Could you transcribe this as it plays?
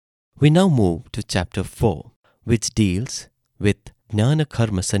We now move to chapter 4, which deals with Jnana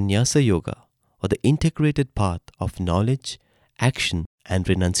Karma Sannyasa Yoga, or the integrated path of knowledge, action, and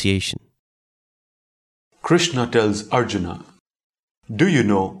renunciation. Krishna tells Arjuna, "Do you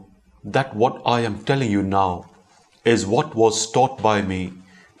know that what I am telling you now is what was taught by me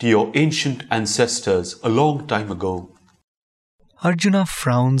to your ancient ancestors a long time ago?" Arjuna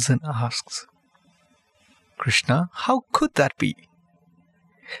frowns and asks, "Krishna, how could that be?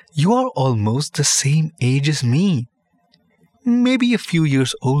 You are almost the same age as me, maybe a few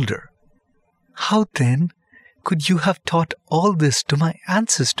years older. How then could you have taught all this to my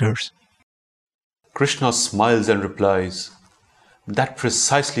ancestors?" Krishna smiles and replies, "That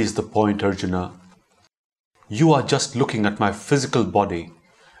precisely is the point, Arjuna. You are just looking at my physical body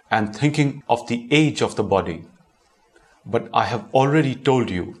and thinking of the age of the body. But I have already told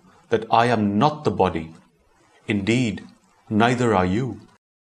you that I am not the body. Indeed, neither are you.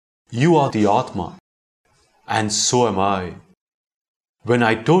 You are the Atma, and so am I. When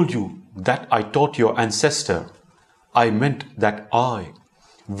I told you that I taught your ancestor, I meant that I,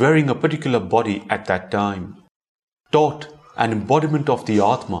 wearing a particular body at that time, taught an embodiment of the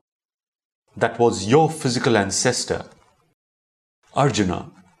Atma that was your physical ancestor. Arjuna,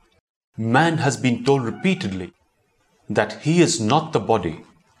 man has been told repeatedly that he is not the body,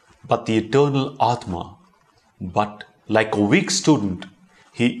 but the eternal Atma. But like a weak student,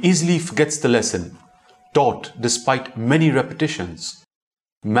 he easily forgets the lesson taught despite many repetitions.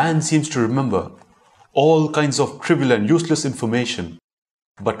 Man seems to remember all kinds of trivial and useless information,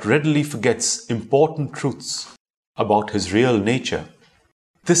 but readily forgets important truths about his real nature.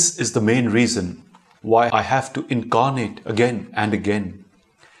 This is the main reason why I have to incarnate again and again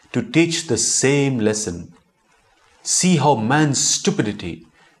to teach the same lesson. See how man's stupidity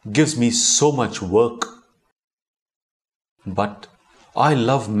gives me so much work. But I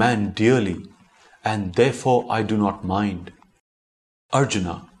love man dearly, and therefore I do not mind.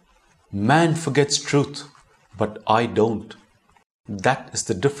 Arjuna, man forgets truth, but I don't. That is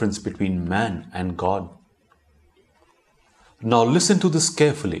the difference between man and God. Now listen to this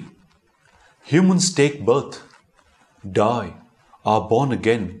carefully. Humans take birth, die, are born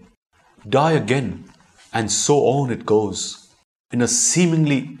again, die again, and so on it goes, in a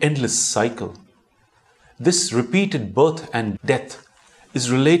seemingly endless cycle. This repeated birth and death is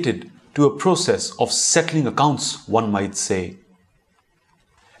related to a process of settling accounts, one might say.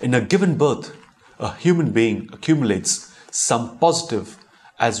 In a given birth, a human being accumulates some positive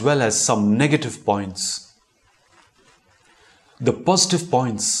as well as some negative points. The positive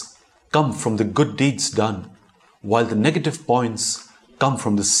points come from the good deeds done, while the negative points come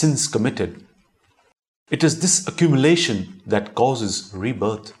from the sins committed. It is this accumulation that causes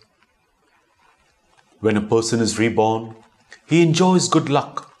rebirth. When a person is reborn, he enjoys good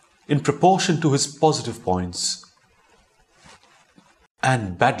luck in proportion to his positive points,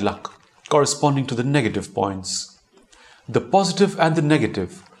 and bad luck corresponding to the negative points. The positive and the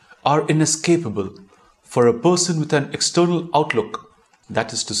negative are inescapable for a person with an external outlook,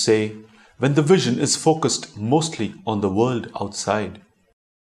 that is to say, when the vision is focused mostly on the world outside.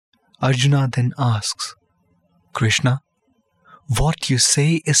 Arjuna then asks, "Krishna, what you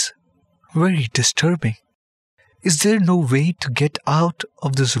say is very disturbing. Is there no way to get out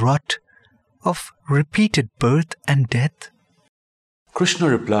of this rut of repeated birth and death?" Krishna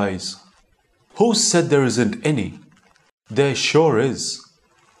replies, "Who said there isn't any? There sure is.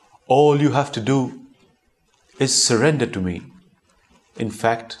 All you have to do is surrender to me. In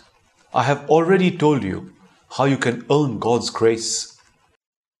fact, I have already told you how you can earn God's grace.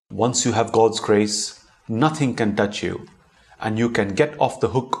 Once you have God's grace, nothing can touch you, and you can get off the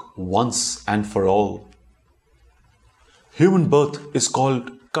hook once and for all. Human birth is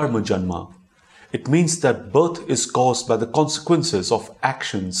called karma janma. It means that birth is caused by the consequences of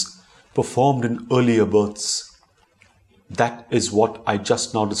actions performed in earlier births. That is what I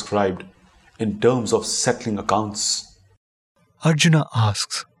just now described in terms of settling accounts." Arjuna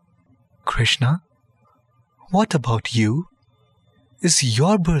asks, "Krishna, what about you? Is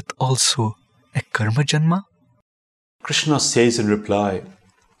your birth also a karma janma?" Krishna says in reply,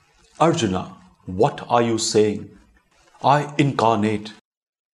 "Arjuna, what are you saying? I incarnate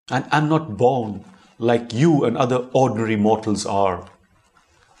and am not born like you and other ordinary mortals are.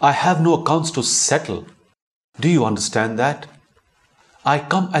 I have no accounts to settle. Do you understand that? I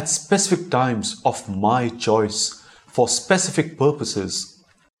come at specific times of my choice for specific purposes.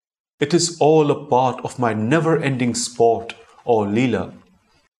 It is all a part of my never-ending sport or leela.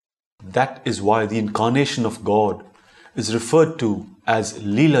 That is why the incarnation of God is referred to as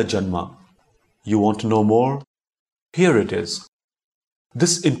Leela Janma. You want to know more? Here it is.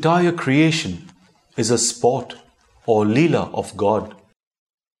 This entire creation is a sport or Leela of God.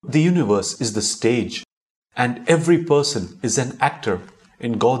 The universe is the stage, and every person is an actor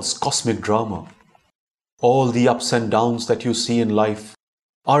in God's cosmic drama. All the ups and downs that you see in life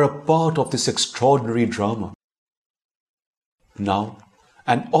are a part of this extraordinary drama. Now,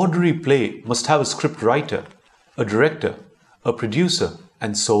 an ordinary play must have a script writer, a director, a producer,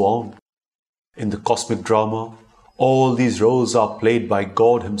 and so on. In the cosmic drama, all these roles are played by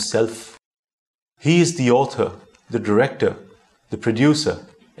God Himself. He is the author, the director, the producer,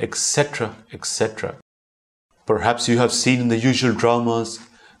 etc., etc. Perhaps you have seen in the usual dramas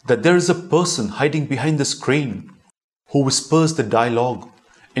that there is a person hiding behind the screen who whispers the dialogue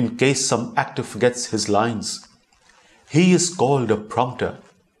in case some actor forgets his lines. He is called a prompter.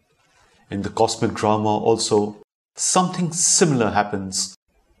 In the cosmic drama also, something similar happens.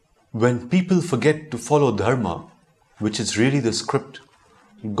 When people forget to follow dharma, which is really the script,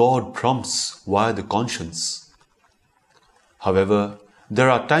 God prompts via the conscience. However, there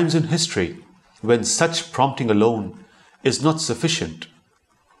are times in history when such prompting alone is not sufficient.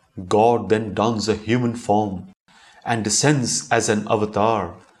 God then dons a human form and descends as an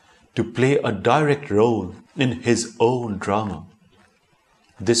avatar to play a direct role in His own drama.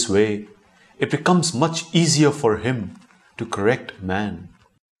 This way, it becomes much easier for Him to correct man.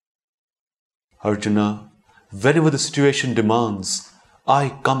 Arjuna, whenever the situation demands,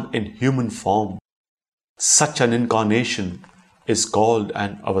 I come in human form. Such an incarnation is called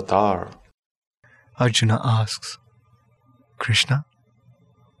an avatar. Arjuna asks, Krishna,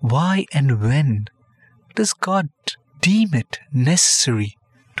 why and when does God deem it necessary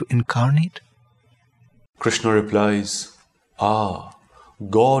to incarnate? Krishna replies,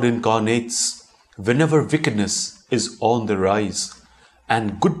 God incarnates whenever wickedness is on the rise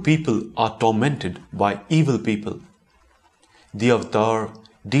and good people are tormented by evil people. The avatar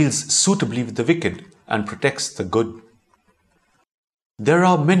deals suitably with the wicked and protects the good. There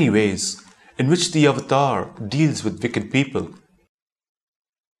are many ways in which the avatar deals with wicked people.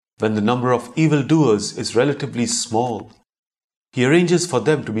 When the number of evildoers is relatively small, He arranges for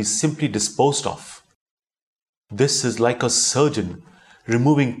them to be simply disposed of. This is like a surgeon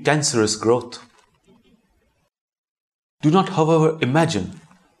removing cancerous growth. Do not, however, imagine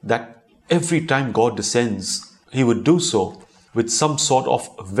that every time God descends, He would do so with some sort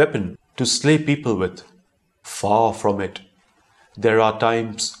of weapon to slay people with. Far from it. There are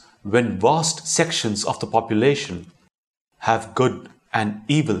times when vast sections of the population have good and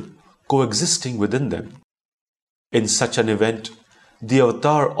evil coexisting within them. In such an event, the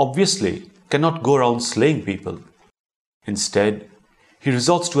avatar obviously cannot go around slaying people. Instead, he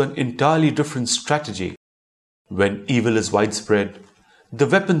resorts to an entirely different strategy. When evil is widespread, the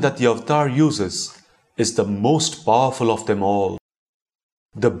weapon that the avatar uses is the most powerful of them all.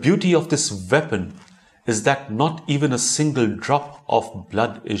 The beauty of this weapon is that not even a single drop of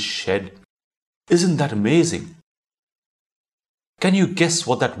blood is shed. Isn't that amazing? Can you guess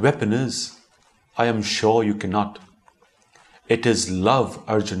what that weapon is? I am sure you cannot. It is love,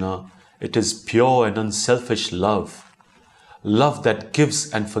 Arjuna. It is pure and unselfish love. Love that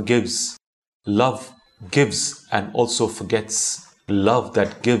gives and forgives. Love gives and also forgets. Love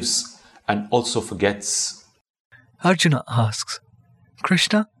that gives and also forgets. Arjuna asks,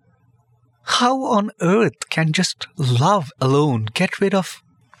 Krishna, how on earth can just love alone get rid of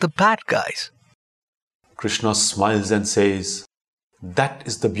the bad guys? Krishna smiles and says, that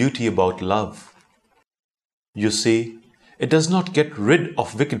is the beauty about love. You see, it does not get rid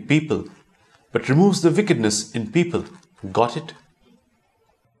of wicked people, but removes the wickedness in people. Got it?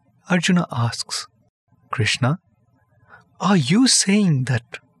 Arjuna asks, Krishna, are you saying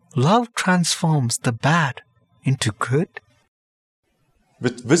that love transforms the bad into good?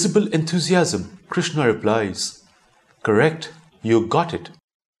 With visible enthusiasm, Krishna replies, correct, you got it.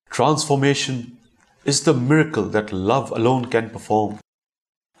 Transformation is the miracle that love alone can perform,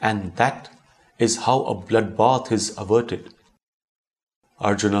 and that is how a bloodbath is averted.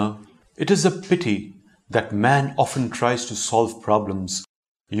 Arjuna, it is a pity that man often tries to solve problems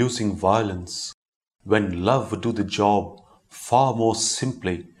using violence, when love would do the job far more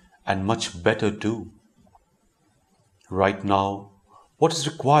simply and much better too. Right now, what is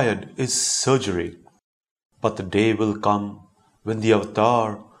required is surgery, but the day will come when the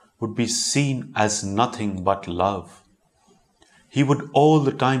avatar would be seen as nothing but love. He would all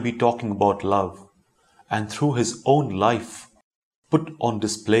the time be talking about love, and through his own life put on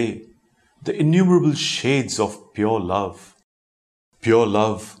display the innumerable shades of pure love. Pure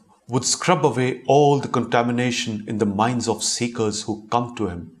love would scrub away all the contamination in the minds of seekers who come to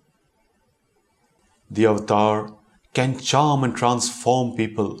him. The avatar can charm and transform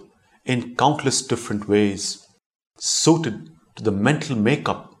people in countless different ways, suited to the mental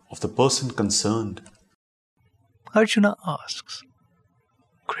makeup of the person concerned. Arjuna asks,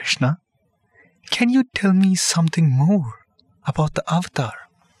 Krishna, can you tell me something more about the avatar?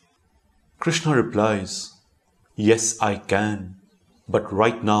 Krishna replies, Yes, I can, but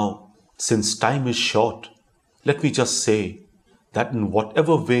right now, since time is short, let me just say that in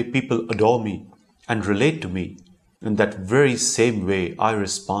whatever way people adore me and relate to me, in that very same way I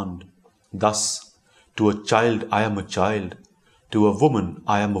respond. Thus, to a child I am a child, to a woman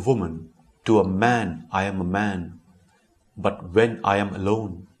I am a woman, to a man I am a man. But when I am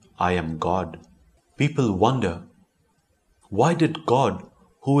alone, I am God. People wonder, why did God,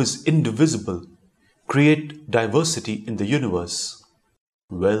 who is indivisible, create diversity in the universe?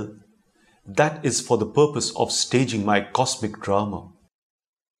 Well, that is for the purpose of staging my cosmic drama.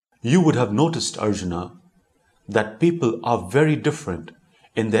 You would have noticed, Arjuna, that people are very different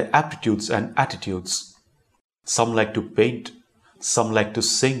in their aptitudes and attitudes. Some like to paint, some like to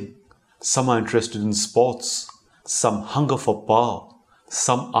sing, some are interested in sports, some hunger for power,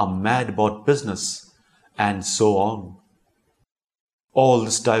 some are mad about business, and so on. All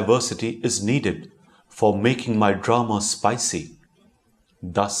this diversity is needed for making my drama spicy.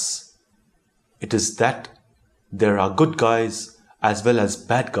 Thus, it is that there are good guys as well as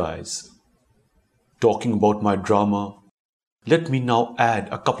bad guys. Talking about my drama, let me now add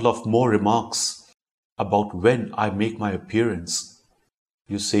a couple of more remarks about when I make my appearance.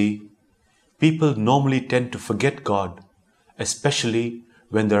 You see, people normally tend to forget God, especially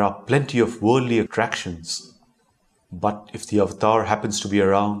when there are plenty of worldly attractions. But if the avatar happens to be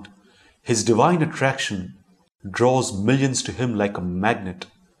around, his divine attraction draws millions to him like a magnet.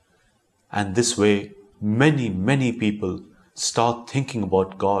 And this way, many people start thinking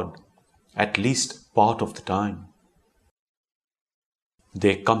about God, at least part of the time.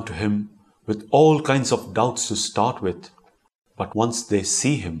 They come to him with all kinds of doubts to start with, but once they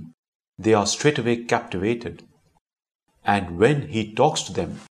see him, they are straightaway captivated. And when he talks to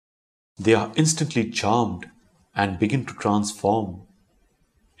them, they are instantly charmed and begin to transform.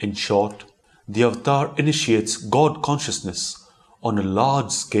 In short, the avatar initiates God consciousness on a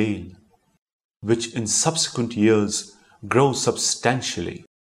large scale, which in subsequent years grows substantially.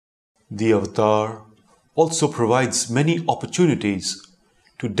 The avatar also provides many opportunities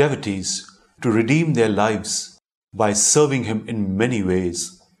to devotees to redeem their lives by serving him in many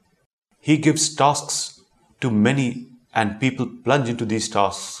ways. He gives tasks to many and people plunge into these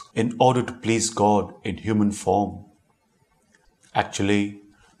tasks in order to please God in human form. Actually,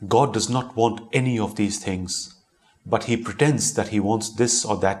 God does not want any of these things, but he pretends that he wants this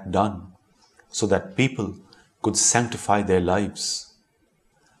or that done, so that people could sanctify their lives.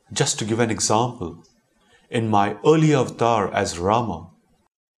 Just to give an example, in my early avatar as Rama,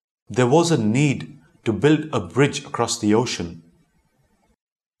 there was a need to build a bridge across the ocean.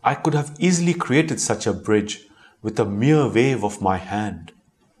 I could have easily created such a bridge with a mere wave of my hand,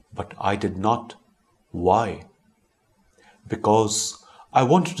 but I did not. Why? Because I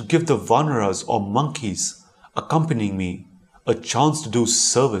wanted to give the Vanaras or monkeys accompanying me a chance to do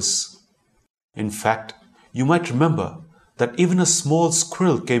service. In fact, you might remember that even a small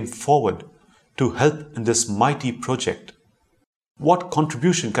squirrel came forward to help in this mighty project. What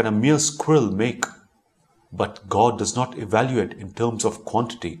contribution can a mere squirrel make? But God does not evaluate in terms of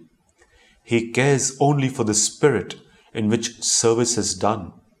quantity. He cares only for the spirit in which service is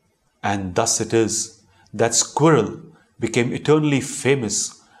done. And thus it is that squirrel became eternally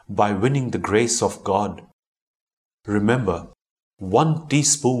famous by winning the grace of God. Remember, 1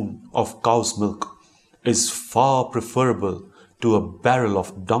 teaspoon of cow's milk is far preferable to a barrel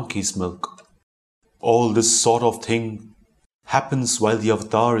of donkey's milk. All this sort of thing happens while the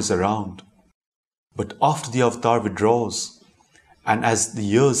avatar is around. But after the avatar withdraws, and as the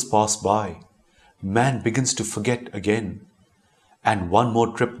years pass by, man begins to forget again, and one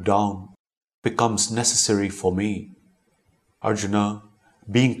more trip down becomes necessary for me. Arjuna,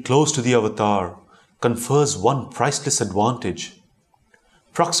 being close to the avatar, confers one priceless advantage.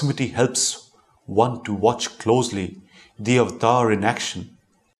 Proximity helps one to watch closely the avatar in action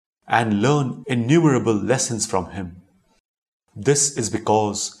and learn innumerable lessons from him. This is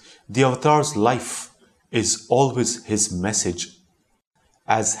because the avatar's life is always his message.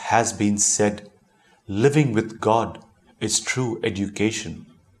 As has been said, living with God is true education.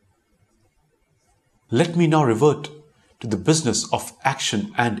 Let me now revert to the business of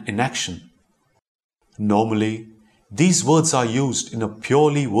action and inaction. Normally, these words are used in a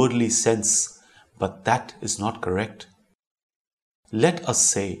purely worldly sense, but that is not correct. Let us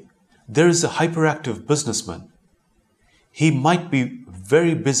say there is a hyperactive businessman He might be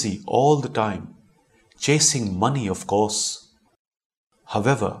very busy all the time, chasing money, of course.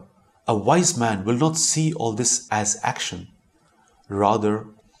 However, a wise man will not see all this as action. Rather,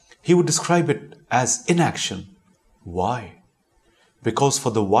 he would describe it as inaction. Why? Because for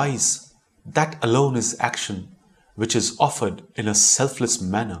the wise, that alone is action which is offered in a selfless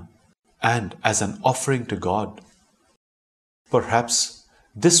manner and as an offering to God. Perhaps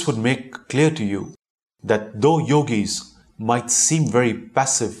this would make clear to you that though yogis might seem very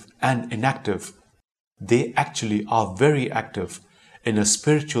passive and inactive, they actually are very active in a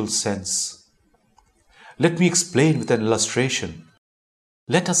spiritual sense. Let me explain with an illustration.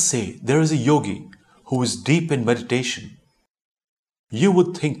 Let us say there is a yogi who is deep in meditation. You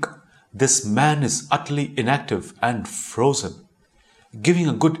would think this man is utterly inactive and frozen, giving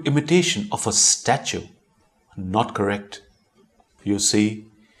a good imitation of a statue. Not correct. You see,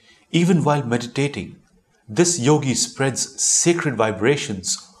 even while meditating, this yogi spreads sacred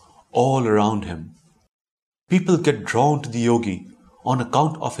vibrations all around him. People get drawn to the yogi on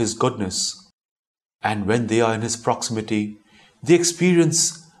account of his goodness, and when they are in his proximity, they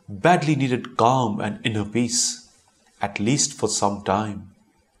experience badly needed calm and inner peace, at least for some time.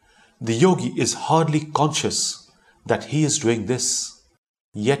 The yogi is hardly conscious that he is doing this,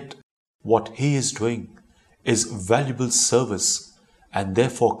 yet what he is doing is valuable service and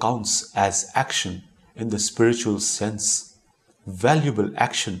therefore counts as action in the spiritual sense. Valuable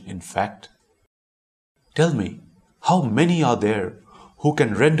action, in fact. Tell me, how many are there who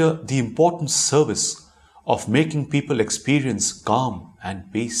can render the important service of making people experience calm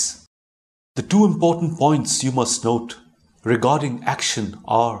and peace? The two important points you must note regarding action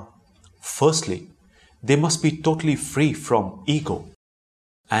are, firstly, they must be totally free from ego,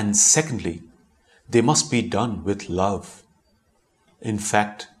 and secondly, they must be done with love. In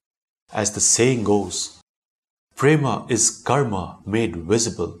fact, as the saying goes, prema is karma made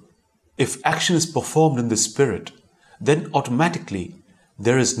visible. If action is performed in the spirit, then automatically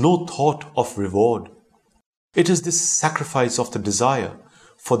there is no thought of reward. It is this sacrifice of the desire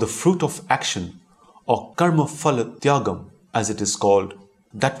for the fruit of action, or karma phala tyagam as it is called,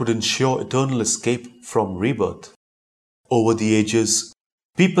 that would ensure eternal escape from rebirth. Over the ages,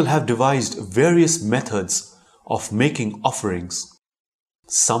 people have devised various methods of making offerings.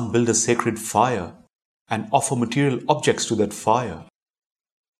 Some build a sacred fire and offer material objects to that fire.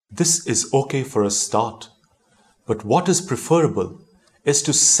 This is okay for a start, but what is preferable is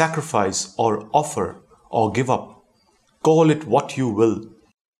to sacrifice or offer or give up, call it what you will,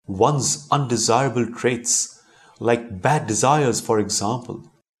 one's undesirable traits, like bad desires for example.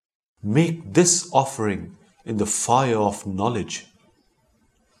 Make this offering in the fire of knowledge.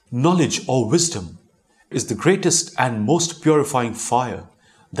 Knowledge or wisdom is the greatest and most purifying fire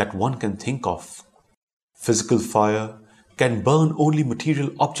that one can think of. Physical fire can burn only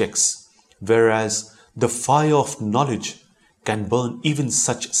material objects, whereas the fire of knowledge can burn even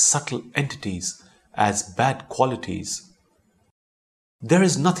such subtle entities as bad qualities. There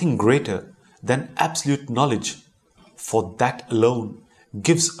is nothing greater than absolute knowledge, for that alone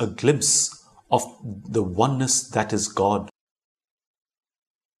gives a glimpse of the oneness that is God.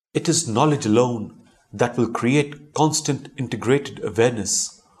 It is knowledge alone that will create constant integrated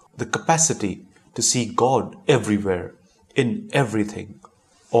awareness, the capacity to see God everywhere, in everything,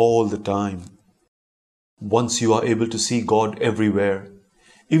 all the time. Once you are able to see God everywhere,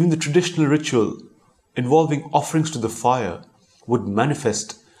 even the traditional ritual involving offerings to the fire would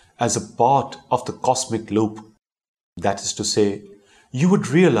manifest as a part of the cosmic loop. That is to say, you would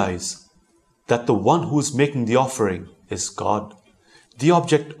realize that the one who is making the offering is God. The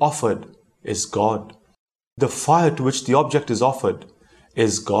object offered is God. The fire to which the object is offered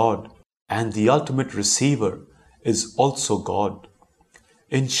is God, and the ultimate receiver is also God.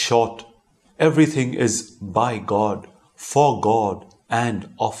 In short, everything is by God, for God,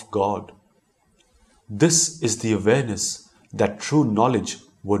 and of God. This is the awareness that true knowledge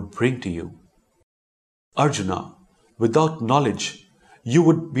would bring to you. Arjuna, without knowledge, you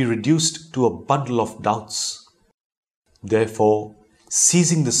would be reduced to a bundle of doubts. Therefore,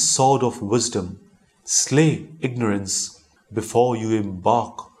 seizing the sword of wisdom, slay ignorance before you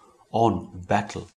embark on battle.